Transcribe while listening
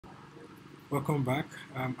Welcome back.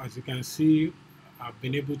 As you can see, I've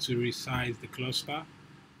been able to resize the cluster.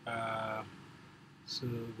 Uh, so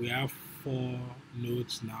we have 4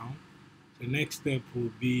 nodes now. The next step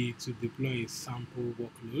will be to deploy a sample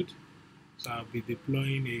workload. So I'll be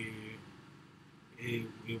deploying a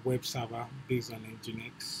web server based on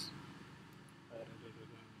NGINX.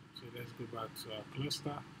 So let's go back to our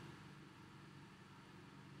cluster.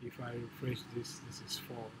 If I refresh this is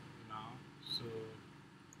 4 now. So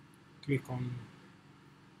click on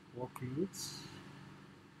workloads,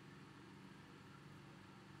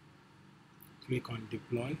 click on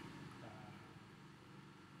deploy.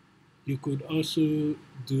 You could also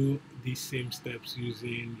do these same steps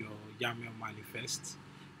using your YAML manifest,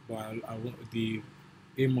 but the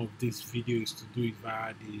aim of this video is to do it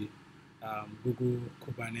via the Google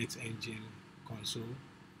Kubernetes Engine console.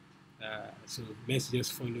 So let's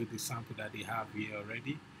just follow the sample that they have here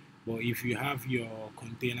already. But if you have your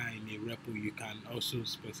container in a repo, you can also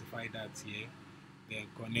specify that here. Then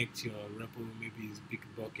connect your repo, maybe it's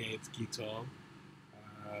Bitbucket, GitHub,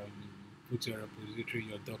 put your repository,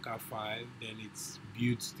 your Docker file, then it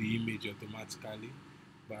builds the image automatically.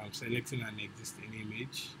 But I'm selecting an existing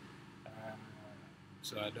image,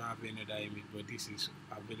 so I don't have any other image, but this is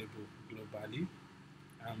available globally.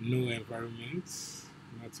 No environments,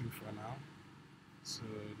 nothing for now. So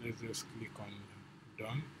let's just click on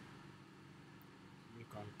done, click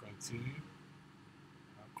on continue.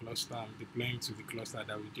 Our cluster, I'm deploying to the cluster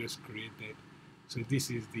that we just created. So this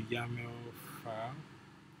is the YAML file.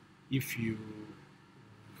 If you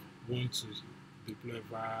want to deploy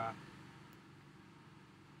via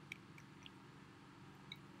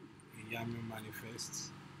a YAML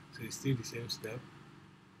manifest, so it's still the same step.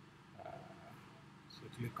 So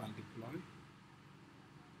click on deploy.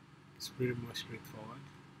 It's pretty much straightforward.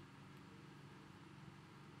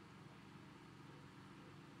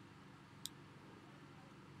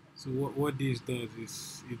 So what this does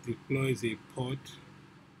is it deploys a pod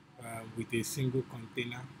with a single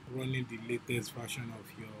container running the latest version of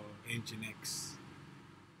your NGINX.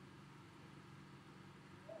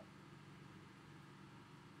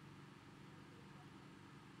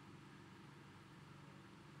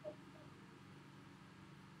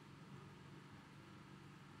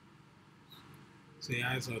 So it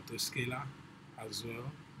has autoscaler as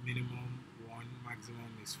well. Minimum 1,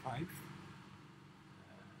 maximum is 5.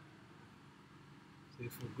 So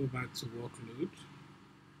if we go back to workload,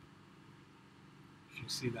 you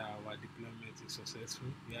see that our deployment is successful.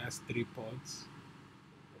 It has 3 pods.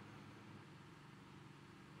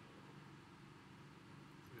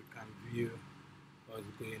 So you can view what's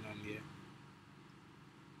going on here.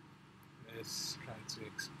 Let's try to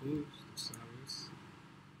expose the service.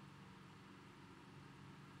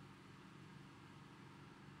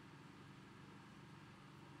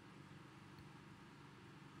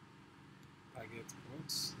 Target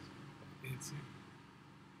ports 80.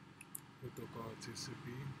 Protocol TCP.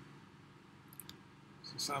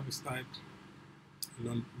 So service type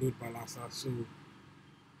load balancer. So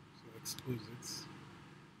expose it.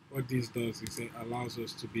 What this does is it allows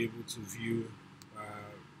us to be able to view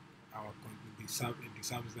the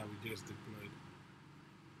service that we just deployed.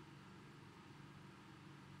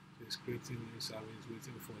 So it's creating new service,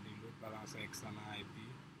 waiting for the load balancer external IP.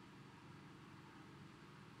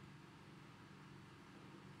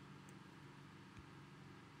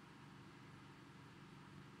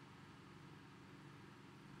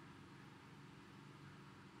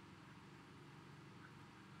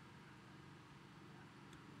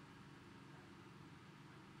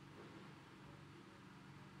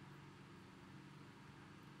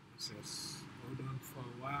 Just hold on for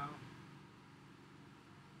a while.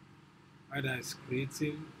 While that is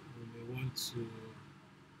creating, we may want to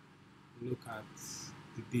look at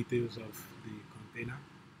the details of the container.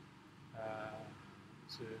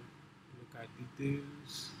 So look at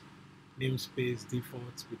details, namespace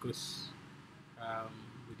default, because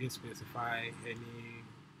we didn't specify any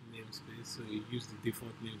namespace, so we use the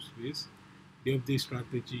default namespace. The update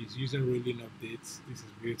strategy is using rolling updates. This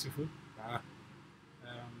is beautiful.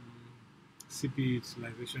 CPU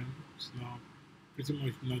utilization is not pretty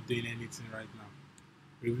much not doing anything right now.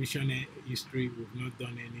 Revision history, we've not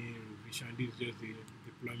done any revision. This is just the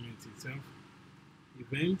deployment itself.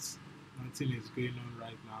 Events, nothing is going on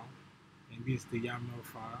right now. And this is the YAML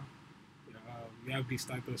file. We have the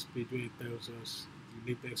status page where it tells us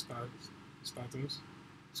the latest status.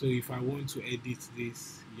 So if I want to edit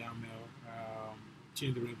this YAML,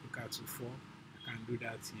 change the replica to 4, I can do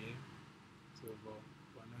that here. So, but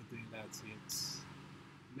we're not doing that yet.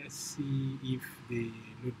 Let's see if the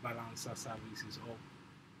load balancer service is up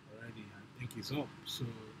already. I think it's up. So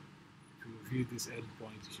to view this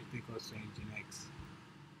endpoint, it should take us to NGINX.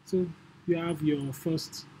 So you have your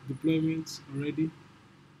first deployment already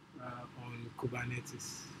on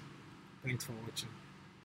Kubernetes. Thanks for watching.